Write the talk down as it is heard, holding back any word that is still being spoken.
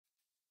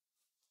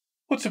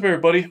What's up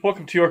everybody,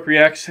 welcome to York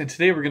Reacts, and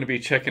today we're going to be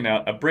checking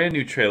out a brand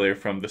new trailer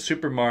from the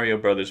Super Mario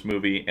Brothers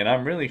movie, and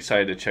I'm really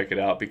excited to check it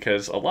out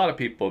because a lot of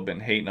people have been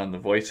hating on the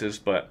voices,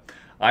 but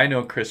I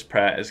know Chris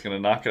Pratt is going to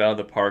knock it out of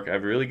the park. I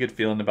have a really good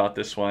feeling about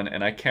this one,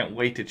 and I can't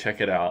wait to check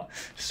it out.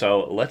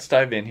 So let's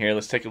dive in here,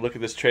 let's take a look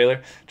at this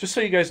trailer. Just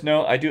so you guys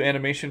know, I do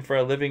animation for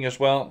a living as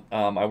well.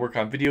 I work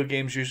on video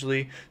games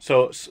usually,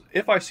 so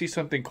if I see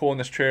something cool in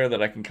this trailer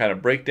that I can kind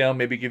of break down,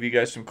 maybe give you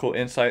guys some cool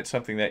insights,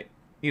 something that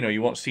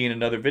you won't see in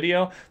another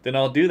video, then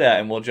I'll do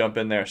that and we'll jump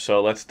in there.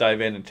 So let's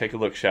dive in and take a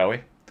look, shall we?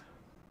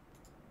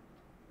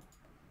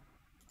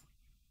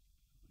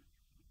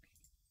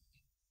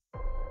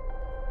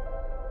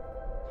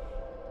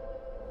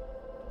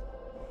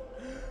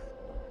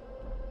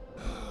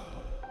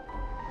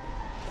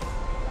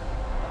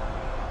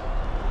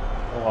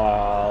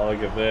 Wow,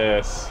 look at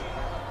this.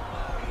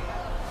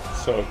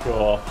 So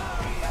cool.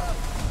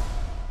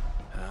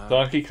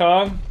 Donkey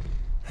Kong?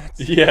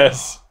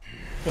 Yes.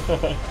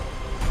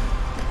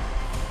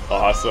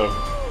 Awesome.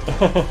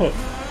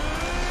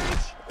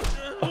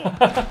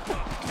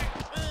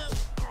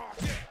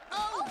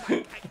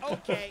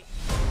 Okay.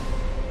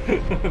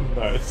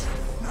 Nice.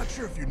 Not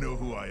sure if you know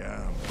who I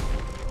am.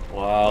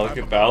 Wow, look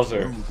at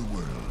Bowser. Rule the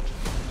world.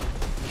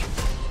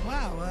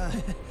 Wow,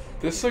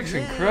 This looks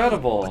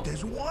incredible. But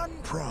there's one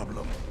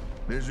problem.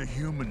 There's a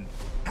human,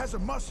 has a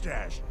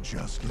mustache,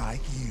 just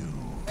like you.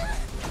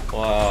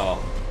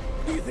 Wow.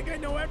 do you think I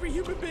know every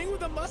human being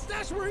with a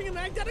mustache wearing an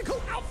identical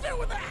outfit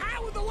with a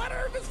hat with the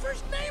letter of his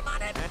first name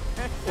on it?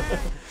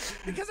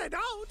 Because I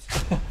don't.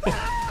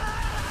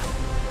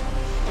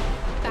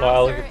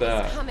 Wow, look at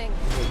that. Coming.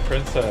 The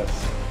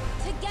princess.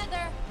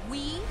 Together,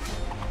 we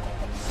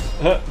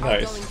are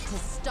Nice. going to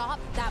stop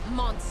that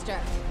monster.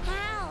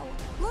 How?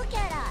 Look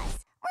at us.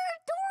 We're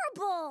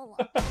adorable.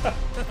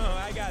 Oh,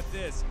 I got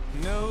this.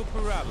 No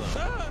problem.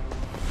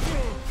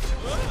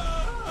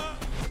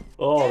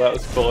 Oh, that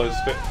was cool.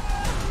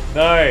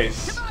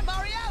 Nice. Come on,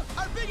 Mario!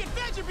 Our big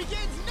adventure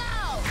begins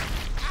now!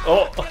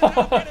 Oh.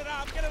 Get it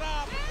off! Get it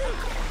off!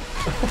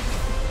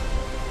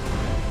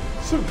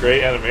 Some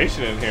great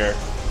animation in here.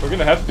 We're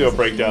gonna have to do a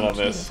breakdown on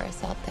this.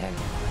 Universe out there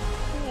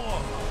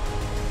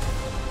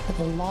with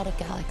a lot of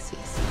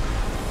galaxies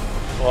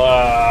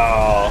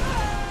Wow.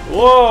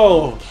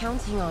 Whoa.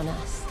 counting on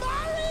us.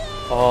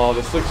 Oh,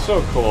 this looks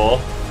so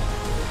cool.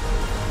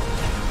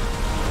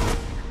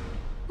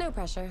 No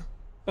pressure.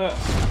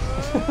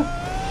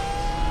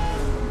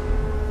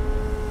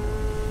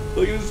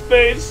 Look at his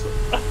face.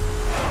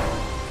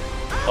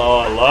 Oh,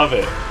 I love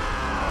it.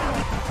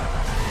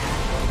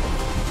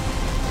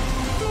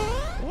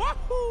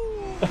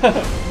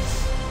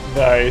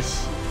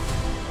 Nice.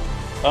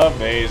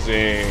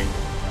 Amazing.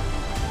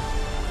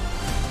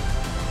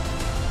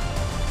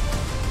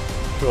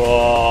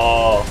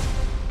 Cool.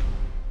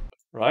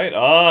 Right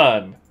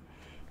on.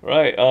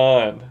 Right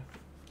on.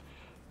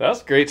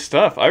 That's great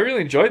stuff. I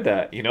really enjoyed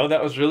that.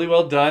 That was really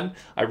well done.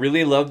 I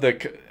really love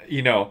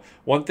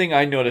one thing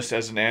I noticed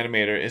as an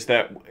animator is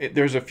that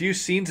there's a few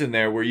scenes in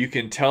there where you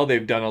can tell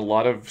they've done a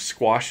lot of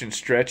squash and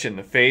stretch in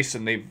the face,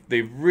 and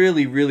they've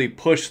really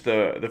pushed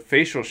the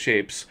facial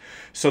shapes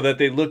so that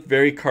they look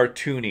very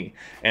cartoony,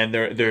 and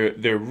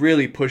they're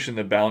really pushing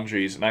the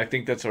boundaries, and I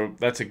think that's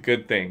a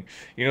good thing.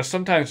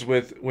 Sometimes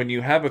when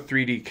you have a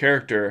 3D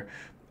character,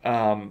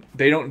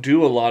 they don't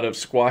do a lot of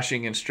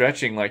squashing and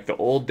stretching like the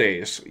old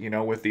days,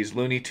 with these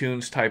Looney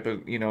Tunes type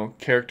of,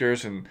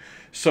 characters. And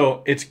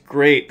so it's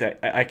great that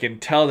I can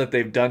tell that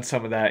they've done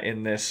some of that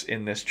in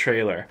this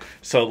trailer.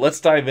 So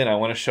let's dive in. I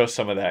want to show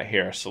some of that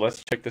here. So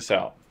let's check this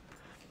out.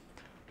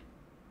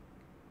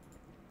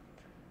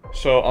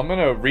 So I'm going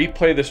to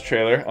replay this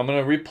trailer. I'm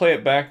going to replay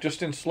it back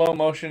just in slow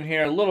motion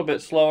here, a little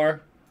bit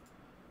slower.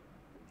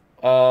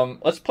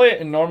 Let's play it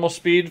in normal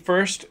speed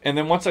first, and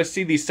then once I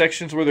see these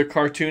sections where they're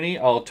cartoony,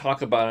 I'll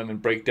talk about them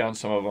and break down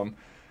some of them.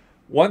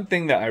 One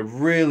thing that I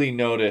really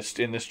noticed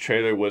in this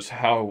trailer was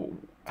how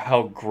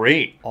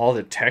great all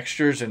the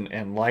textures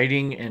and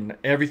lighting and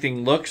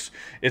everything looks.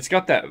 It's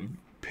got that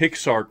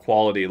Pixar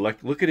quality.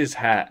 Like, look at his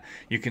hat.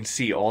 You can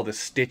see all the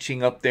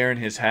stitching up there in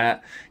his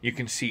hat. You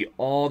can see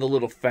all the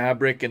little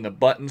fabric, and the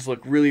buttons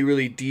look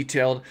really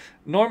detailed.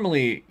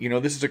 Normally,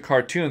 this is a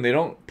cartoon. They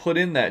don't put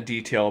in that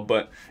detail,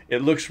 but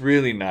it looks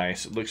really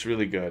nice. It looks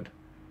really good.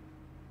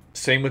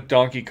 Same with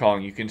Donkey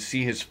Kong. You can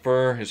see his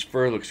fur. His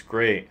fur looks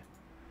great.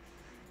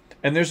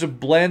 And there's a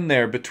blend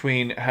there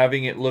between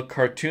having it look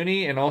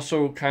cartoony and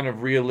also kind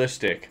of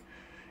realistic.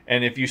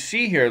 And if you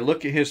see here,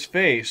 look at his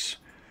face.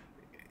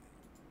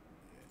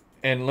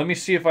 And let me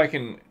see if I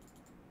can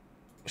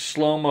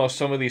slow-mo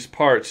some of these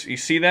parts. You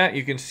see that?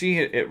 You can see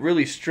it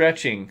really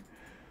stretching.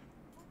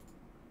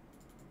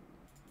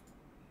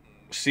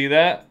 See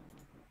that?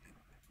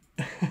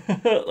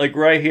 Like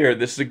right here,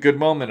 this is a good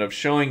moment of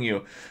showing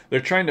you.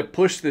 They're trying to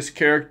push this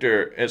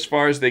character as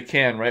far as they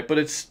can, right?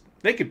 But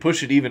they could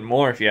push it even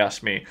more if you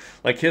ask me.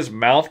 Like his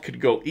mouth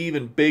could go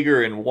even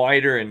bigger and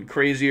wider and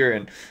crazier,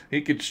 and he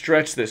could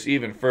stretch this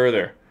even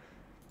further.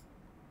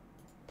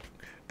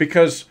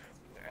 Because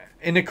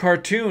in a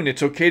cartoon,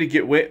 it's okay to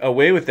get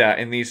away with that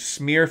in these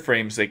smear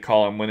frames, they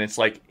call them, when it's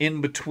like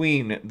in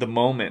between the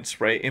moments,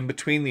 right? In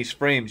between these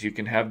frames, you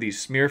can have these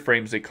smear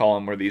frames, they call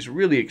them, where these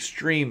really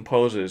extreme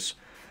poses,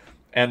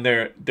 and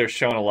they're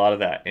showing a lot of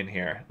that in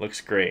here.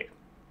 Looks great.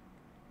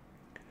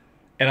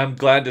 And I'm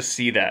glad to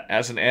see that.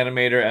 As an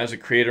animator, as a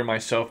creator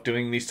myself,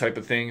 doing these type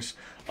of things,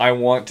 I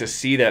want to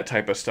see that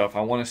type of stuff.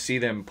 I want to see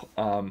them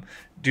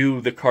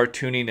do the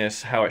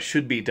cartooniness how it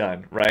should be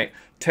done, right?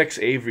 Tex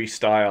Avery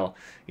style.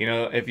 You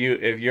know, if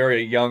you're a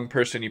young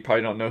person, you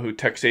probably don't know who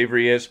Tex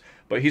Avery is,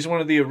 but he's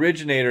one of the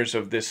originators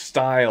of this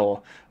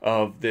style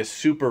of this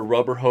super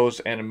rubber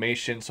hose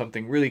animation,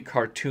 something really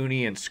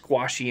cartoony and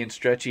squashy and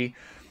stretchy.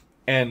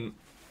 And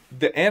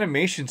the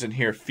animations in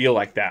here feel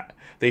like that.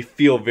 They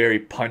feel very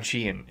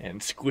punchy and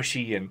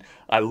squishy, and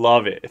I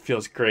love it. It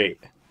feels great.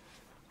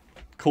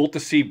 Cool to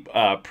see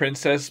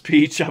Princess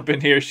Peach up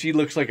in here. She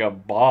looks like a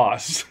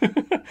boss.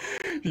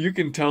 You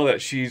can tell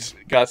that she's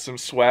got some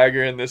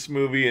swagger in this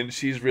movie, and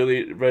she's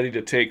really ready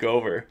to take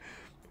over.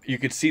 You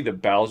could see the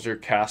Bowser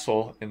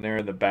Castle in there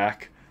in the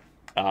back.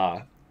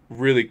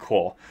 Really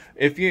cool.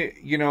 If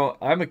you know,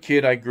 I'm a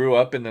kid. I grew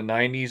up in the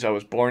 90s. I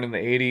was born in the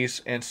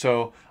 80s, and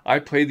so I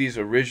played these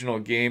original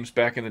games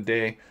back in the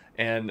day,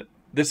 and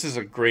this is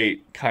a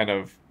great kind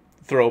of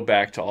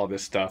throwback to all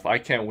this stuff. I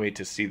can't wait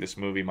to see this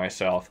movie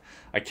myself.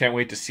 I can't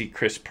wait to see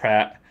Chris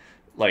Pratt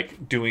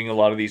like doing a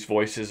lot of these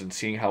voices and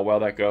seeing how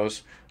well that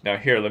goes. Now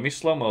here, let me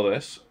slow-mo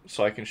this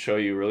so I can show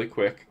you really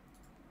quick.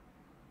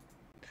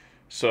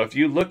 So if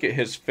you look at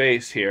his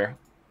face here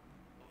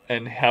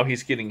and how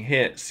he's getting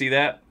hit, see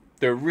that?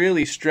 They're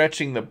really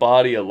stretching the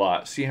body a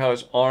lot. See how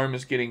his arm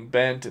is getting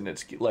bent and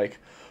it's like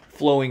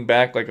flowing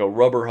back like a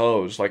rubber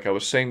hose. Like I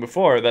was saying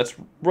before, that's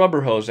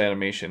rubber hose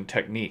animation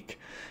technique.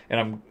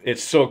 And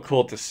it's so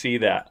cool to see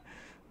that.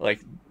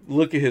 Like,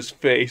 look at his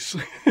face.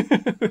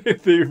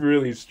 They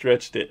really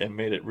stretched it and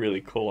made it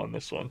really cool on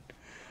this one.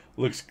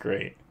 Looks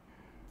great.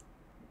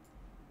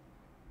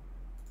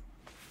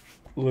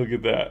 Look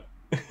at that.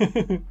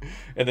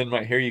 And then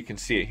right here you can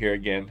see it here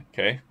again,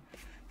 okay?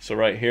 So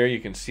right here you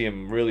can see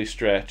him really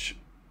stretch.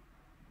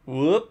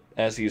 Whoop,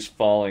 as he's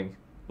falling.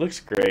 Looks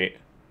great.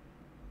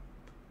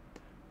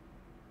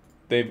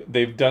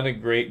 They've done a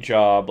great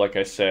job, like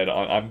I said.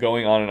 I'm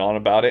going on and on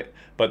about it,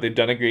 but they've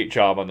done a great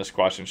job on the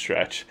squash and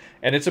stretch.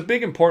 And it's a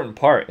big important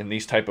part in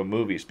these type of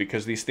movies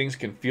because these things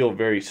can feel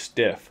very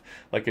stiff.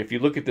 Like if you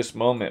look at this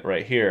moment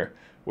right here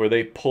where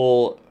they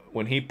pull,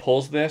 when he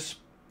pulls this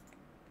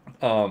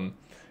and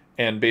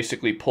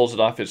basically pulls it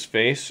off his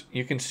face,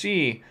 you can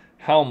see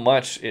how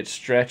much it's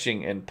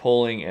stretching and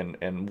pulling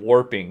and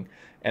warping.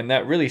 And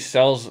that really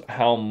sells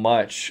how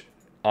much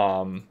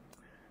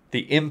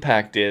the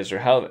impact is, or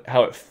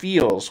how it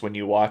feels when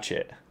you watch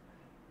it.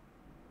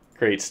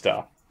 Great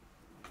stuff.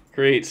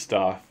 Great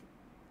stuff.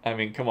 I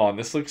mean, come on,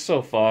 this looks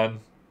so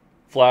fun.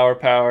 Flower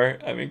power.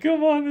 I mean,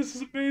 come on, this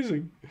is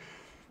amazing.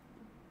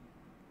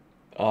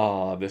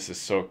 Oh, this is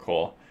so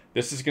cool.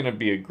 This is going to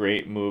be a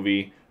great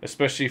movie,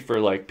 especially for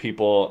like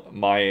people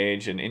my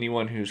age and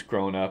anyone who's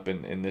grown up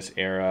in this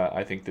era.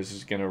 I think this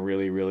is going to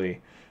really,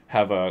 really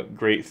have a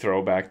great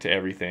throwback to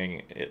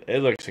everything.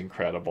 It looks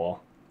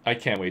incredible. I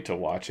can't wait to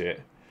watch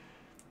it.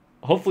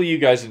 Hopefully you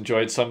guys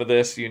enjoyed some of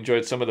this. You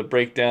enjoyed some of the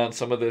breakdown,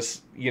 some of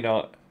this, you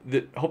know,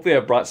 hopefully I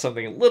brought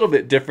something a little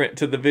bit different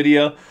to the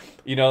video.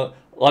 You know,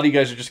 a lot of you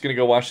guys are just going to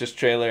go watch this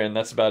trailer and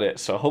that's about it.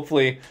 So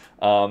hopefully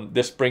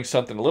this brings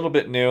something a little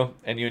bit new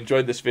and you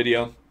enjoyed this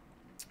video.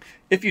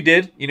 If you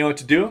did, you know what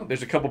to do.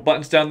 There's a couple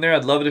buttons down there.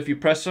 I'd love it if you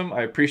press them.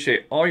 I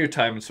appreciate all your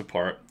time and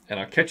support, and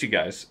I'll catch you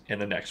guys in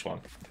the next one.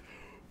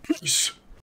 Peace.